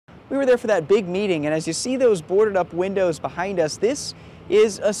We were there for that big meeting, and as you see those boarded up windows behind us, this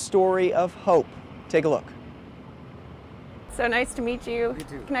is a story of hope. Take a look. So nice to meet you. You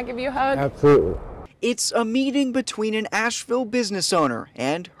too. Can I give you a hug? Absolutely. It's a meeting between an Asheville business owner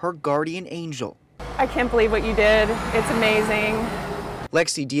and her guardian angel. I can't believe what you did. It's amazing.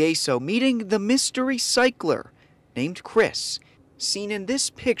 Lexi D'Aso meeting the mystery cycler named Chris, seen in this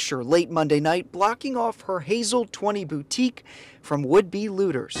picture late Monday night blocking off her Hazel 20 boutique from would-be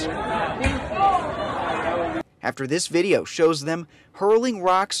looters. After this video shows them hurling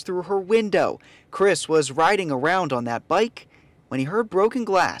rocks through her window, Chris was riding around on that bike when he heard broken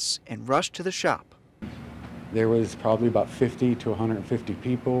glass and rushed to the shop. There was probably about 50 to 150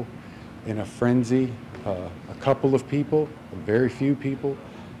 people in a frenzy. A couple of people, very few people,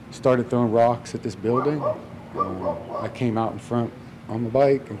 started throwing rocks at this building. I came out in front on the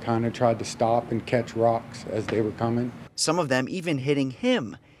bike and kind of tried to stop and catch rocks as they were coming. Some of them even hitting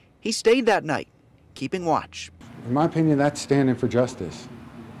him. He stayed that night, keeping watch. In my opinion, that's standing for justice.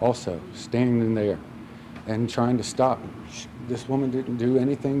 Also, standing there and trying to stop. This woman didn't do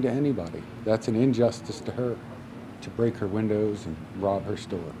anything to anybody. That's an injustice to her, to break her windows and rob her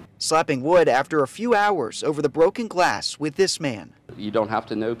store. Slapping wood after a few hours over the broken glass with this man. You don't have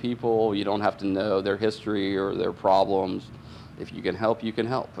to know people, you don't have to know their history or their problems. If you can help, you can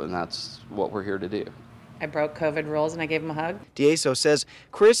help, and that's what we're here to do. I broke COVID rules and I gave him a hug. D'Aso says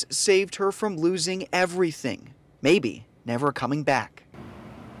Chris saved her from losing everything, maybe never coming back.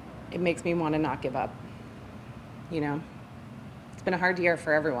 It makes me want to not give up. You know, it's been a hard year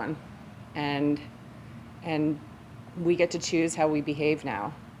for everyone, and we get to choose how we behave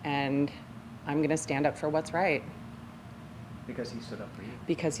now, and I'm going to stand up for what's right. Because he stood up for you?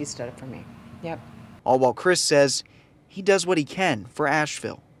 Because he stood up for me, yep. All while Chris says he does what he can for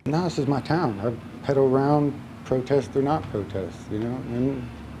Asheville. Now this is my town. I pedal around, protest or not protest, you know, and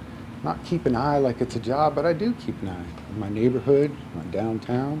not keep an eye like it's a job, but I do keep an eye on my neighborhood, my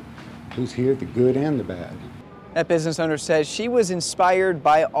downtown, who's here, the good and the bad. That business owner says she was inspired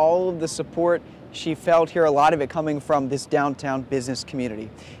by all of the support she felt here, a lot of it coming from this downtown business community.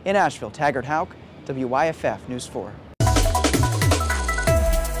 In Asheville, Taggart Houck, WYFF News 4.